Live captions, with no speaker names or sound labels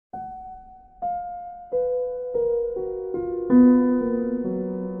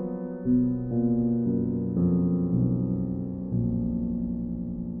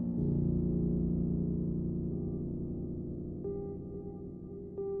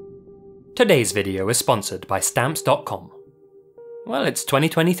Today's video is sponsored by Stamps.com. Well, it's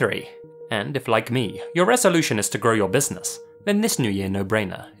 2023, and if like me, your resolution is to grow your business, then this New Year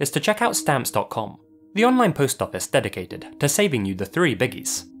no-brainer is to check out Stamps.com, the online post office dedicated to saving you the three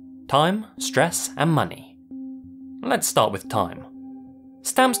biggies: time, stress, and money. Let's start with time.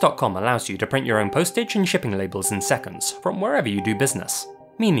 Stamps.com allows you to print your own postage and shipping labels in seconds from wherever you do business,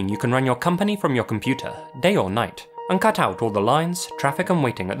 meaning you can run your company from your computer, day or night, and cut out all the lines, traffic and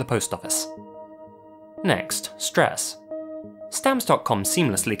waiting at the post office. Next, stress. Stamps.com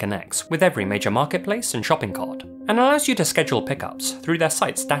seamlessly connects with every major marketplace and shopping cart, and allows you to schedule pickups through their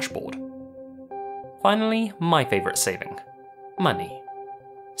site's dashboard. Finally, my favourite saving: money.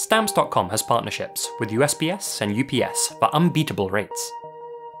 Stamps.com has partnerships with USPS and UPS for unbeatable rates.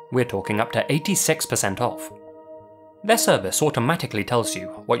 We're talking up to 86% off. Their service automatically tells you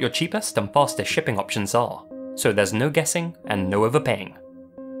what your cheapest and fastest shipping options are, so there's no guessing and no overpaying.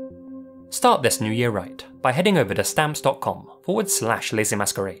 Start this new year right by heading over to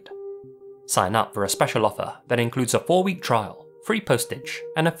stamps.com/lazymasquerade. Sign up for a special offer that includes a 4-week trial, free postage,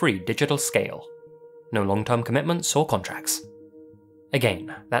 and a free digital scale. No long-term commitments or contracts.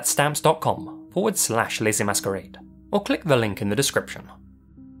 Again, that's stamps.com/lazymasquerade, or click the link in the description.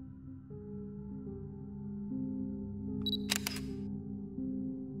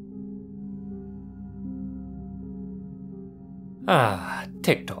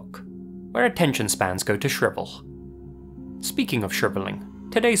 TikTok, where attention spans go to shrivel. Speaking of shriveling,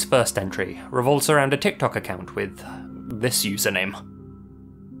 today's first entry revolves around a TikTok account with this username.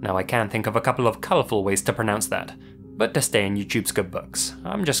 Now I can think of a couple of colourful ways to pronounce that, but to stay in YouTube's good books,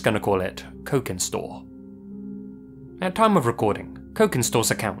 I'm just gonna call it Cochuaque. At time of recording, Cochuaque's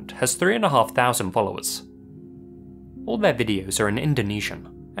account has 3,500 followers. All their videos are in Indonesian,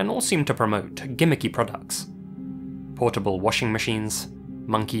 and all seem to promote gimmicky products. Portable washing machines,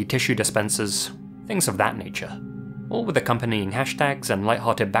 monkey tissue dispensers, things of that nature, all with accompanying hashtags and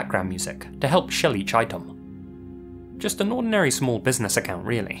light-hearted background music to help shill each item. Just an ordinary small business account,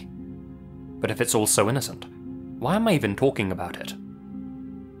 really. But if it's all so innocent, why am I even talking about it?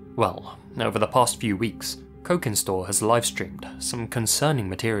 Well, over the past few weeks, Cochuaque has live-streamed some concerning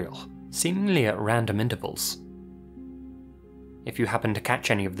material, seemingly at random intervals. If you happen to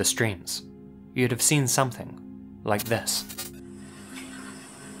catch any of the streams, you'd have seen something like this.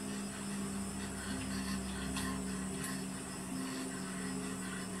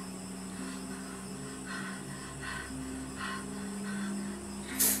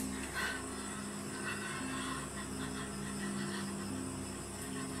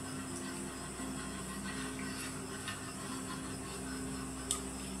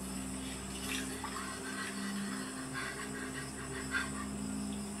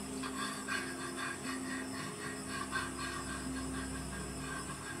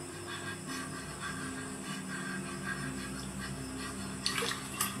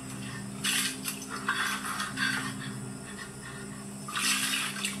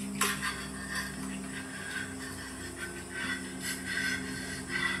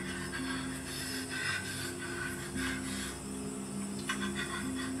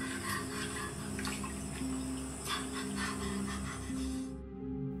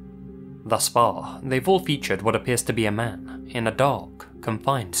 Thus far, they've all featured what appears to be a man in a dark,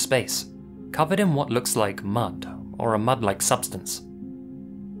 confined space, covered in what looks like mud or a mud-like substance.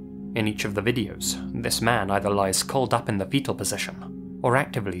 In each of the videos, this man either lies curled up in the fetal position, or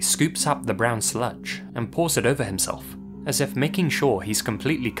actively scoops up the brown sludge and pours it over himself, as if making sure he's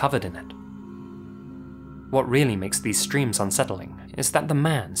completely covered in it. What really makes these streams unsettling is that the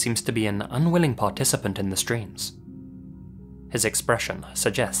man seems to be an unwilling participant in the streams. His expression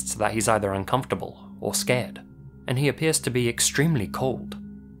suggests that he's either uncomfortable or scared, and he appears to be extremely cold,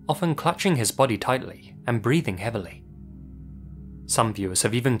 often clutching his body tightly and breathing heavily. Some viewers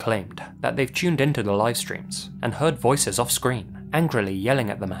have even claimed that they've tuned into the live streams and heard voices off-screen angrily yelling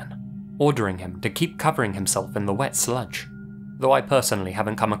at the man, ordering him to keep covering himself in the wet sludge, though I personally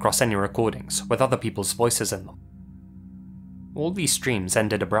haven't come across any recordings with other people's voices in them. All these streams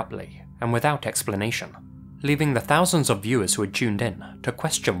ended abruptly and without explanation, leaving the thousands of viewers who had tuned in to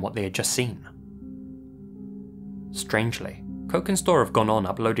question what they had just seen. Strangely, Cochuaque have gone on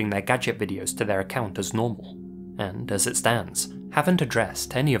uploading their gadget videos to their account as normal, and as it stands, haven't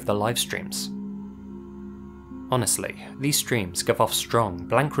addressed any of the live streams. Honestly, these streams give off strong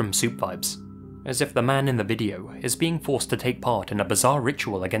blank room soup vibes, as if the man in the video is being forced to take part in a bizarre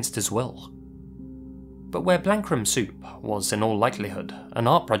ritual against his will. But where Blank Room Soup was in all likelihood an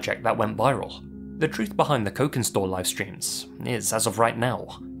art project that went viral, the truth behind the Cochuaque live streams is, as of right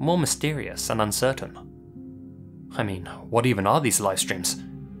now, more mysterious and uncertain. I mean, what even are these live streams?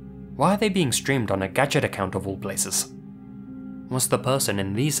 why are they being streamed on a gadget account of all places? Was the person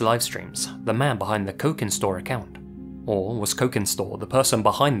in these live streams the man behind the Coke in-store account? Or was Coke in-store the person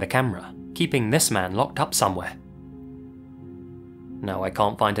behind the camera, keeping this man locked up somewhere? Now, I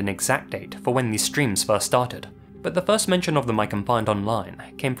can't find an exact date for when these streams first started, but the first mention of them I can find online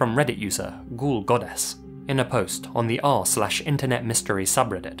came from Reddit user Ghoul Goddess in a post on the r/Internet Mystery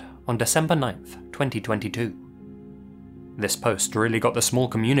subreddit on December 9th, 2022. This post really got the small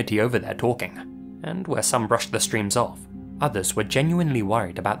community over there talking, and where some brushed the streams off, others were genuinely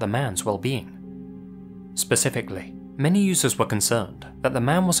worried about the man's well-being. Specifically, many users were concerned that the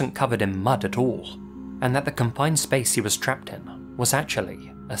man wasn't covered in mud at all, and that the confined space he was trapped in was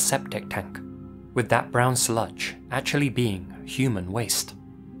actually a septic tank, with that brown sludge actually being human waste.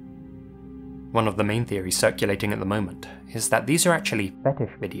 One of the main theories circulating at the moment is that these are actually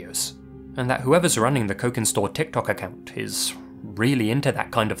fetish videos, and that whoever's running the Coke in-store TikTok account is really into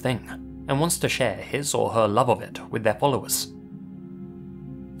that kind of thing, and wants to share his or her love of it with their followers.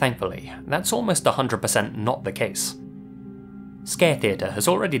 Thankfully, that's almost 100% not the case. ScareTheatre has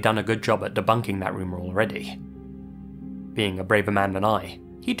already done a good job at debunking that rumour already. Being a braver man than I,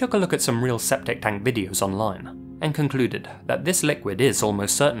 he took a look at some real septic tank videos online, and concluded that this liquid is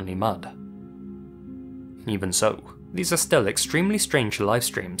almost certainly mud. Even so, these are still extremely strange live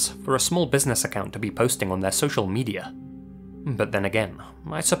streams for a small business account to be posting on their social media. But then again,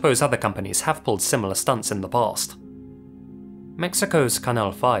 I suppose other companies have pulled similar stunts in the past. Mexico's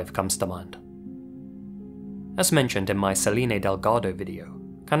Canal 5 comes to mind. As mentioned in my Selene Delgado video,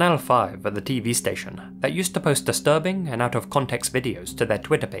 Canal 5 are the TV station that used to post disturbing and out-of-context videos to their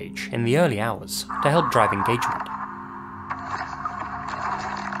Twitter page in the early hours to help drive engagement.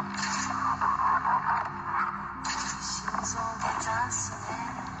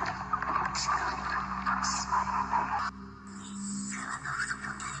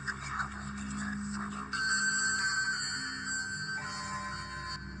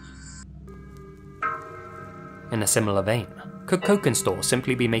 In a similar vein, could Coke in-store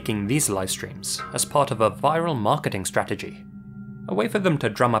simply be making these live streams as part of a viral marketing strategy? A way for them to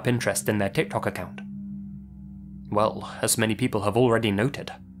drum up interest in their TikTok account? Well, as many people have already noted,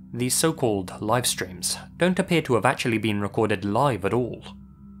 these so-called live streams don't appear to have actually been recorded live at all.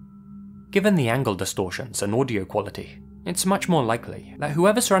 Given the angle distortions and audio quality, it's much more likely that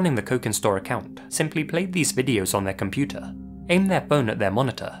whoever's running the Coke in-store account simply played these videos on their computer, aimed their phone at their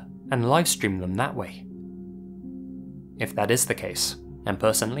monitor, and live streamed them that way. If that is the case, and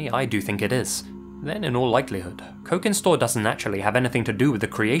personally I do think it is, then in all likelihood, Coke in-store doesn't actually have anything to do with the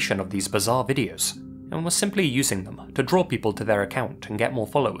creation of these bizarre videos, and was simply using them to draw people to their account and get more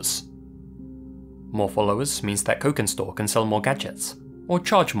followers. More followers means that Coke in-store can sell more gadgets, or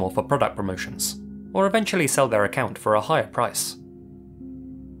charge more for product promotions, or eventually sell their account for a higher price.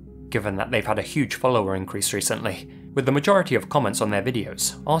 Given that they've had a huge follower increase recently, with the majority of comments on their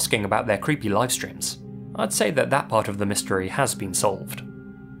videos asking about their creepy live streams, I'd say that that part of the mystery has been solved.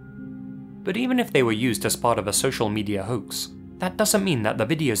 But even if they were used as part of a social media hoax, that doesn't mean that the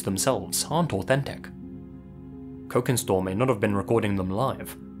videos themselves aren't authentic. Coke in-store may not have been recording them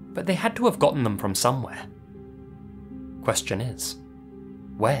live, but they had to have gotten them from somewhere. Question is,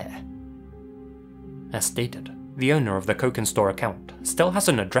 where? As stated, the owner of the Coke in-store account still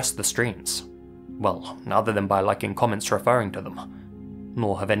hasn't addressed the streams. Well, other than by liking comments referring to them.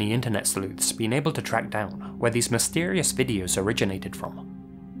 Nor have any internet sleuths been able to track down where these mysterious videos originated from.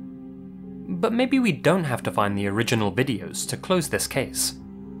 But maybe we don't have to find the original videos to close this case.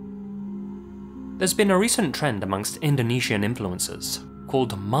 There's been a recent trend amongst Indonesian influencers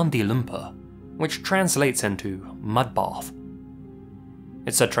called mandi lumpur, which translates into mud bath.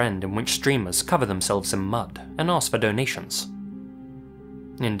 It's a trend in which streamers cover themselves in mud and ask for donations.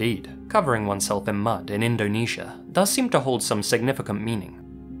 Indeed, covering oneself in mud in Indonesia does seem to hold some significant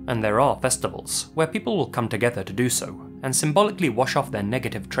meaning, and there are festivals where people will come together to do so and symbolically wash off their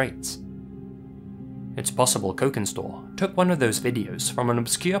negative traits. It's possible Coke in-store took one of those videos from an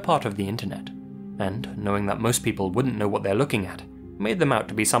obscure part of the internet, and, knowing that most people wouldn't know what they're looking at, made them out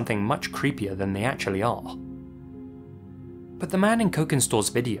to be something much creepier than they actually are. But the man in Coke in-store's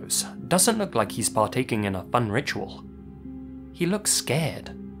videos doesn't look like he's partaking in a fun ritual. He looks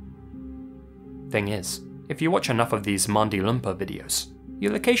scared. Thing is, if you watch enough of these mandi lumpur videos,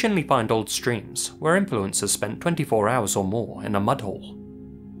 you'll occasionally find old streams where influencers spent 24 hours or more in a mud hole.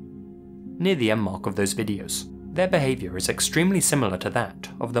 Near the end mark of those videos, their behaviour is extremely similar to that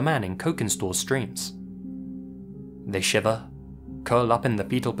of the man in Coke in-store streams. They shiver, curl up in the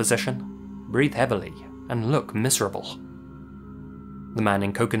fetal position, breathe heavily, and look miserable. The man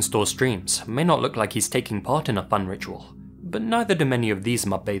in Coke in-store streams may not look like he's taking part in a fun ritual, but neither do many of these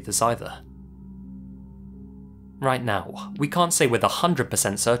mud bathers either. Right now, we can't say with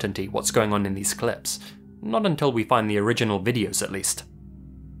 100% certainty what's going on in these clips, not until we find the original videos at least.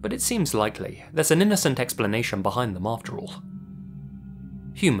 But it seems likely there's an innocent explanation behind them after all.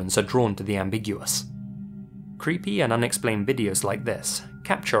 Humans are drawn to the ambiguous. Creepy and unexplained videos like this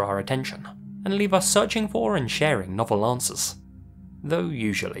capture our attention and leave us searching for and sharing novel answers. Though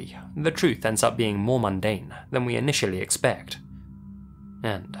usually, the truth ends up being more mundane than we initially expect.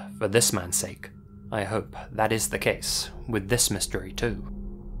 And for this man's sake, I hope that is the case with this mystery too.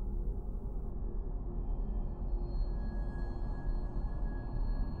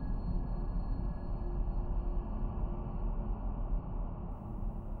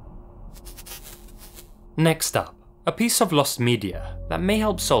 Next up, a piece of lost media that may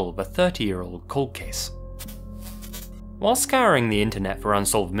help solve a 30-year-old cold case. While scouring the internet for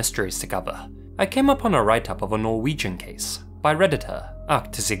unsolved mysteries to cover, I came upon a write-up of a Norwegian case by redditor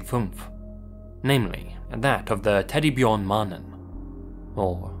Aktsigfumf, namely that of the Teddybjørn-mannen,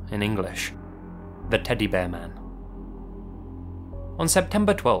 or in English, the Teddy Bear Man. On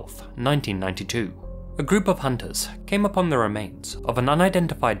September 12, 1992, a group of hunters came upon the remains of an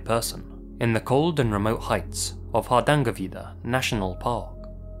unidentified person in the cold and remote heights of Hardangervidda National Park.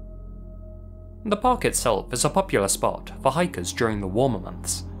 The park itself is a popular spot for hikers during the warmer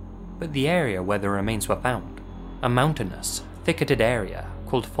months, but the area where the remains were found, a mountainous, thicketed area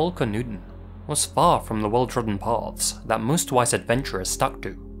called Folkenudden, was far from the well-trodden paths that most wise adventurers stuck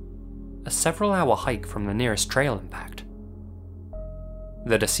to, a several-hour hike from the nearest trail in fact.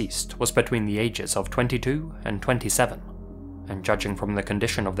 The deceased was between the ages of 22 and 27, and judging from the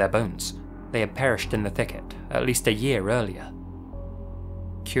condition of their bones, they had perished in the thicket at least a year earlier.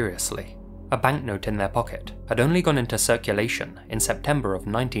 Curiously, a banknote in their pocket had only gone into circulation in September of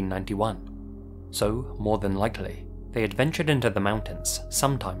 1991, so more than likely, they had ventured into the mountains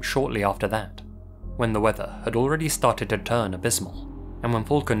sometime shortly after that, when the weather had already started to turn abysmal, and when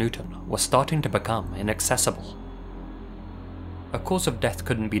Folkenudden was starting to become inaccessible. A cause of death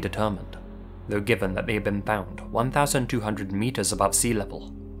couldn't be determined, though given that they had been found 1,200 meters above sea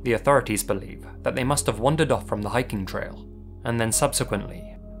level, the authorities believe that they must have wandered off from the hiking trail, and then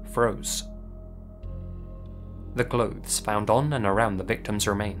subsequently froze. The clothes found on and around the victims'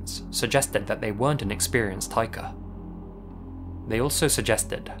 remains suggested that they weren't an experienced hiker. They also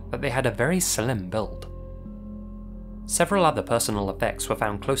suggested that they had a very slim build. Several other personal effects were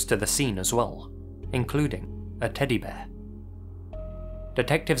found close to the scene as well, including a teddy bear.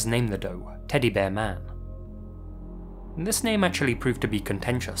 Detectives named the doe Teddy Bear Man. This name actually proved to be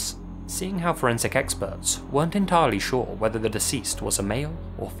contentious, seeing how forensic experts weren't entirely sure whether the deceased was a male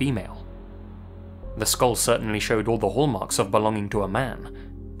or female. The skull certainly showed all the hallmarks of belonging to a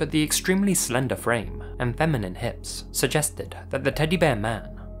man, but the extremely slender frame and feminine hips suggested that the Teddy Bear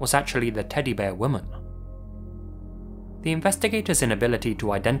Man was actually the Teddy Bear Woman. The investigators' inability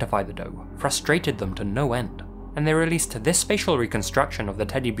to identify the doe frustrated them to no end, and they released this facial reconstruction of the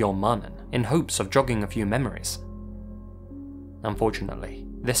Teddybjørn-mannen in hopes of jogging a few memories. Unfortunately,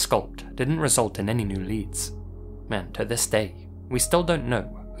 this sculpt didn't result in any new leads, and to this day, we still don't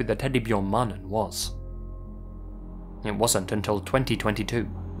know who the Teddybjørn-mannen was. It wasn't until 2022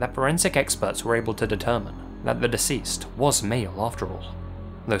 that forensic experts were able to determine that the deceased was male after all,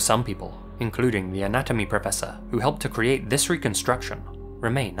 though some people, including the anatomy professor who helped to create this reconstruction,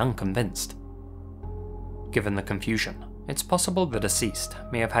 remain unconvinced. Given the confusion, it's possible the deceased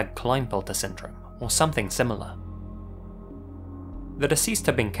may have had Klinefelter syndrome or something similar. The deceased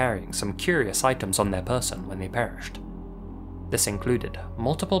had been carrying some curious items on their person when they perished. This included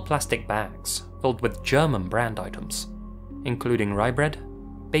multiple plastic bags filled with German brand items, including rye bread,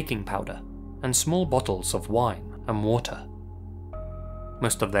 baking powder, and small bottles of wine and water.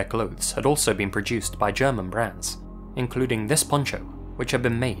 Most of their clothes had also been produced by German brands, including this poncho, which had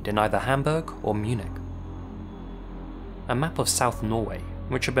been made in either Hamburg or Munich. A map of South Norway,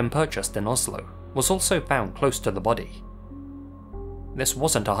 which had been purchased in Oslo, was also found close to the body. This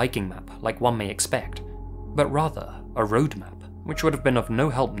wasn't a hiking map like one may expect, but rather a road map, which would have been of no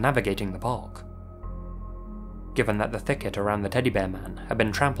help navigating the park. Given that the thicket around the Teddy Bear Man had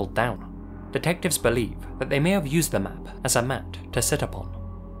been trampled down, detectives believe that they may have used the map as a mat to sit upon.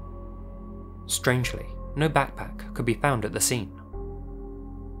 Strangely, no backpack could be found at the scene.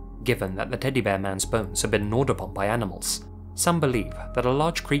 Given that the Teddy Bear Man's bones had been gnawed upon by animals, some believe that a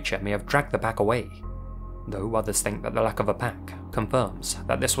large creature may have dragged the pack away, though others think that the lack of a pack confirms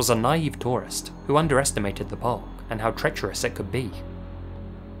that this was a naive tourist who underestimated the park and how treacherous it could be.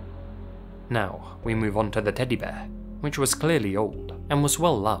 Now, we move on to the teddy bear, which was clearly old and was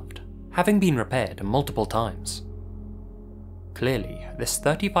well loved, having been repaired multiple times. Clearly, this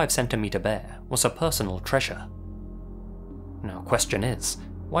 35-centimeter bear was a personal treasure. Now, question is,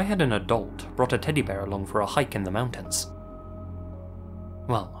 why had an adult brought a teddy bear along for a hike in the mountains?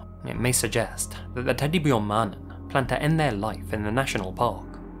 Well, it may suggest that the Teddybjorn-mannen planned to end their life in the national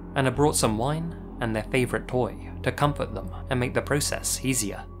park, and had brought some wine and their favourite toy to comfort them and make the process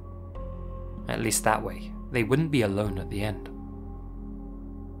easier. At least that way, they wouldn't be alone at the end.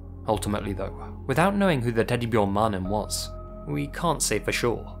 Ultimately though, without knowing who the Teddybjorn-mannen was, we can't say for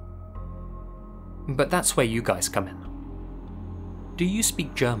sure. But that's where you guys come in. Do you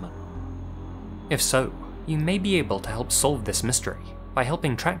speak German? If so, you may be able to help solve this mystery by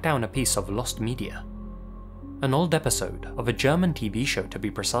helping track down a piece of lost media. An old episode of a German TV show to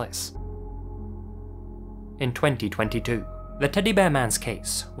be precise. In 2022, the Teddy Bear Man's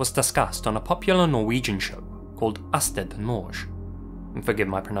case was discussed on a popular Norwegian show called Asted Norge. Forgive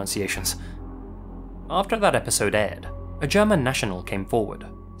my pronunciations. After that episode aired, a German national came forward,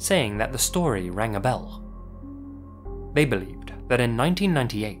 saying that the story rang a bell. They believed that in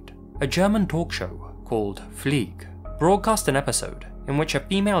 1998, a German talk show called Flieg broadcast an episode in which a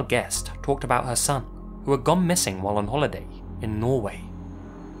female guest talked about her son, who had gone missing while on holiday in Norway.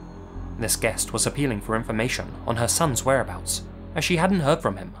 This guest was appealing for information on her son's whereabouts, as she hadn't heard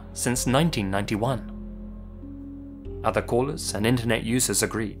from him since 1991. Other callers and internet users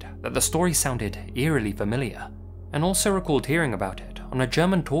agreed that the story sounded eerily familiar, and also recalled hearing about it on a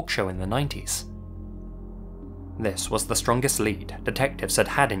German talk show in the 90s. This was the strongest lead detectives had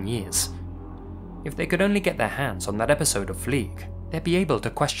had in years. If they could only get their hands on that episode of Flieg, they'd be able to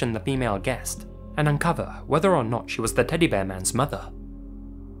question the female guest and uncover whether or not she was the Teddy Bear Man's mother.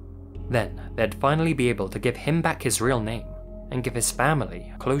 Then they'd finally be able to give him back his real name and give his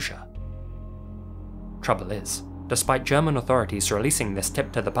family closure. Trouble is, despite German authorities releasing this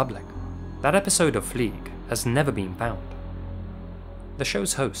tip to the public, that episode of Flieg has never been found. The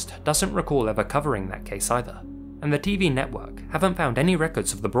show's host doesn't recall ever covering that case either, and the TV network haven't found any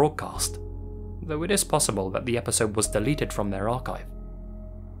records of the broadcast, though it is possible that the episode was deleted from their archive.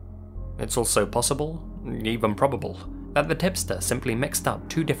 It's also possible, even probable, that the tipster simply mixed up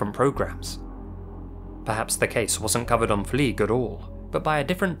two different programs. Perhaps the case wasn't covered on Flieg at all, but by a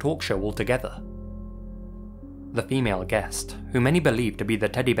different talk show altogether. The female guest, who many believe to be the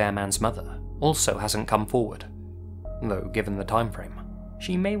Teddy Bear Man's mother, also hasn't come forward, though given the time frame,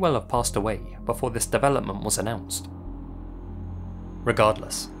 she may well have passed away before this development was announced.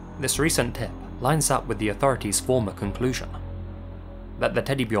 Regardless, this recent tip lines up with the authorities' former conclusion, that the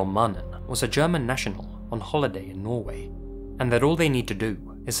Teddybjorn-mannen was a German national on holiday in Norway, and that all they need to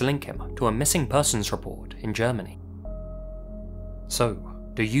do is link him to a missing persons report in Germany. So,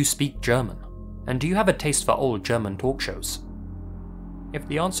 do you speak German? And do you have a taste for old German talk shows? If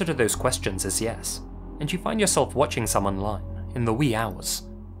the answer to those questions is yes, and you find yourself watching some online in the wee hours,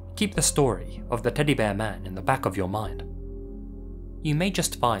 keep the story of the Teddy Bear Man in the back of your mind. You may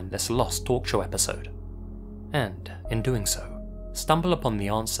just find this lost talk show episode, and, in doing so, stumble upon the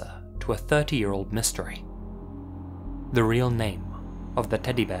answer to a 30-year-old mystery. The real name of the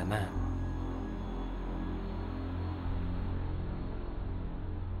Teddy Bear Man.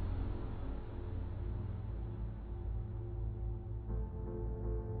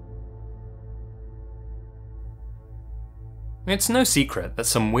 It's no secret that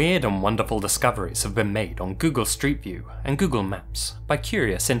some weird and wonderful discoveries have been made on Google Street View and Google Maps by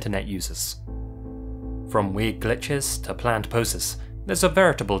curious internet users. From weird glitches to planned poses, there's a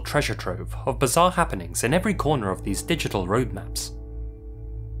veritable treasure trove of bizarre happenings in every corner of these digital road maps.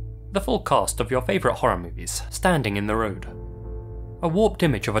 The full cast of your favourite horror movies standing in the road. A warped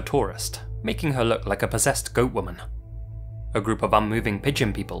image of a tourist, making her look like a possessed goat woman. A group of unmoving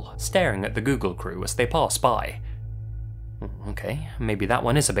pigeon people staring at the Google crew as they pass by. Okay, maybe that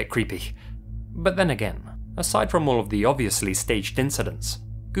one is a bit creepy. But then again, aside from all of the obviously staged incidents,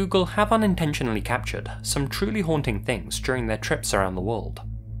 Google have unintentionally captured some truly haunting things during their trips around the world.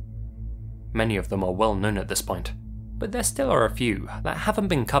 Many of them are well known at this point, but there still are a few that haven't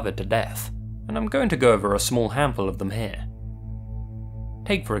been covered to death, and I'm going to go over a small handful of them here.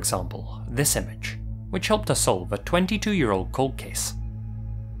 Take for example, this image, which helped us solve a 22-year-old cold case.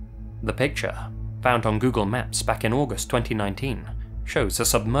 The picture, found on Google Maps back in August 2019, shows a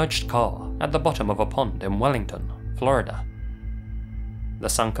submerged car at the bottom of a pond in Wellington, Florida. The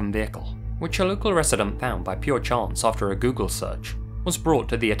sunken vehicle, which a local resident found by pure chance after a Google search, was brought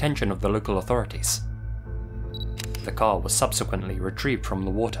to the attention of the local authorities. The car was subsequently retrieved from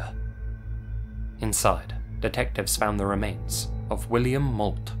the water. Inside, detectives found the remains of William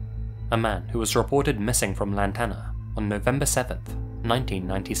Molt, a man who was reported missing from Lantana on November 7th,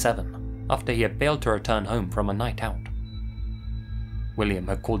 1997, after he had failed to return home from a night out. William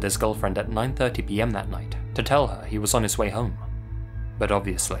had called his girlfriend at 9:30 PM that night to tell her he was on his way home, but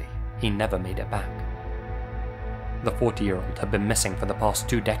obviously he never made it back. The 40-year-old had been missing for the past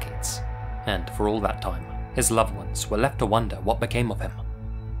 2 decades, and for all that time, his loved ones were left to wonder what became of him.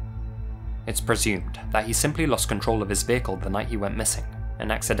 It's presumed that he simply lost control of his vehicle the night he went missing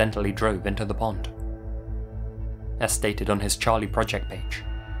and accidentally drove into the pond. As stated on his Charlie Project page,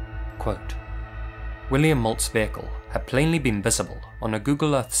 quote, William Malt's vehicle had plainly been visible on a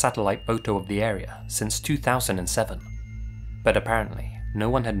Google Earth satellite photo of the area since 2007, but apparently no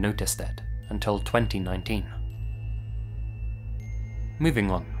one had noticed it until 2019.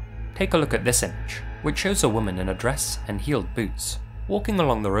 Moving on, take a look at this image, which shows a woman in a dress and heeled boots, walking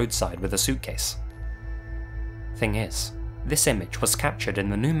along the roadside with a suitcase. Thing is, this image was captured in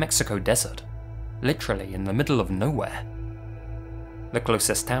the New Mexico desert, literally in the middle of nowhere. The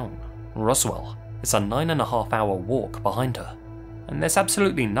closest town, Roswell, is a 9.5-hour walk behind her, and there's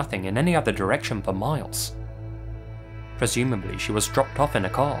absolutely nothing in any other direction for miles. Presumably she was dropped off in a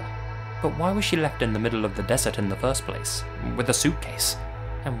car, but why was she left in the middle of the desert in the first place, with a suitcase,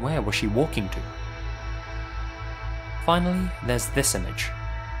 and where was she walking to? Finally, there's this image.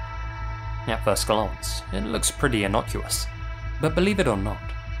 At first glance, it looks pretty innocuous, but believe it or not,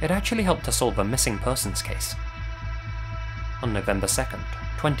 it actually helped to solve a missing persons case. On November 2nd,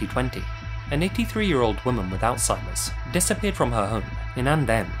 2020, an 83-year-old woman with Alzheimer's disappeared from her home in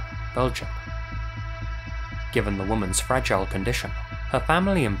Andenne, Belgium. Given the woman's fragile condition, her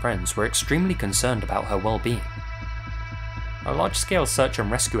family and friends were extremely concerned about her well-being. A large-scale search and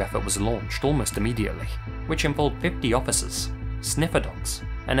rescue effort was launched almost immediately, which involved 50 officers, sniffer dogs,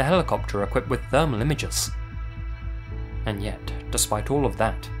 and a helicopter equipped with thermal imagers. And yet, despite all of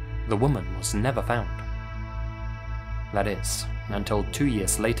that, the woman was never found. That is, until 2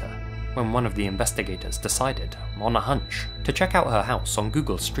 years later, when one of the investigators decided, on a hunch, to check out her house on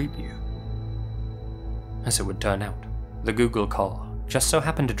Google Street View. As it would turn out, the Google car just so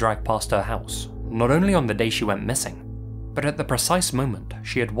happened to drive past her house, not only on the day she went missing, but at the precise moment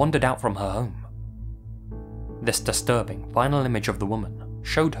she had wandered out from her home. This disturbing final image of the woman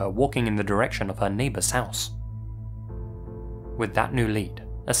showed her walking in the direction of her neighbor's house. With that new lead,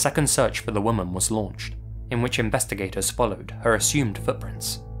 a second search for the woman was launched, in which investigators followed her assumed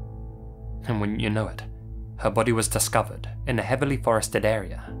footprints. And wouldn't you know it, her body was discovered in a heavily forested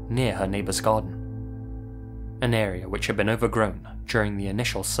area near her neighbor's garden. An area which had been overgrown during the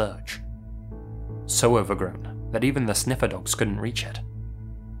initial search. So overgrown that even the sniffer dogs couldn't reach it.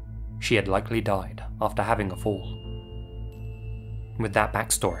 She had likely died after having a fall. With that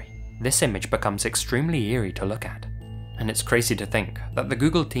backstory, this image becomes extremely eerie to look at, and it's crazy to think that the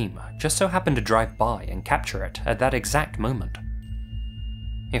Google team just so happened to drive by and capture it at that exact moment.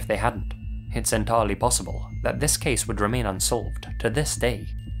 If they hadn't, it's entirely possible that this case would remain unsolved to this day,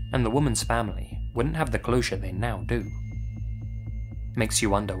 and the woman's family wouldn't have the closure they now do. Makes you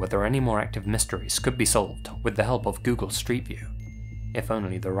wonder whether any more active mysteries could be solved with the help of Google Street View, if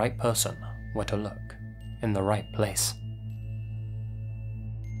only the right person were to look in the right place.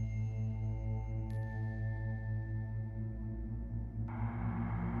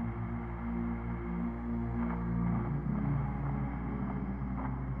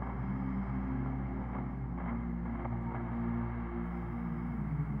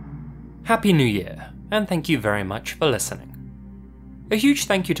 Happy New Year, and thank you very much for listening. A huge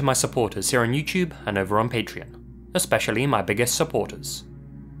thank you to my supporters here on YouTube and over on Patreon, especially my biggest supporters: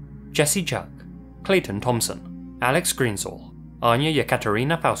 Jessie, Clayton Thompson, Alex Greensall,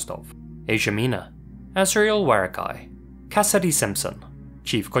 Anja-Yekaterina Faustov, asiamina, Azrael Warakai, Cassidy Simpson,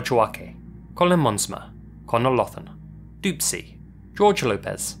 Chief Cochuaque, Colin Monsma, Connor Louthan, Doopsy, George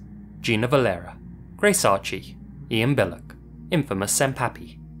Lopez, Gina Valera, Gracearchie, Biluck,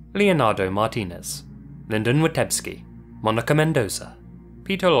 Infamous-senpapi, Leonardo Martinez, Lyndon Witebski, Monica Mendoza,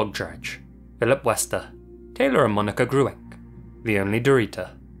 Peter Logdrage, Philip Wester, Taylor&Monica Gruenk, The Only Dorita,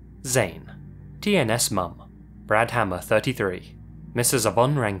 Zane, TnSMOM, Brad Hammer 33, Mrs.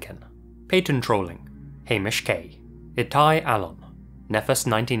 Yvonne Rankin, Peyton Trolling, Hamish K, Itai Alon, Nephus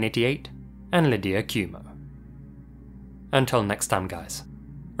 1988, and Lydia Cumo. Until next time, guys,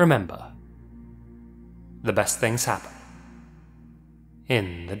 remember, the best things happen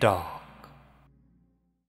in the dark.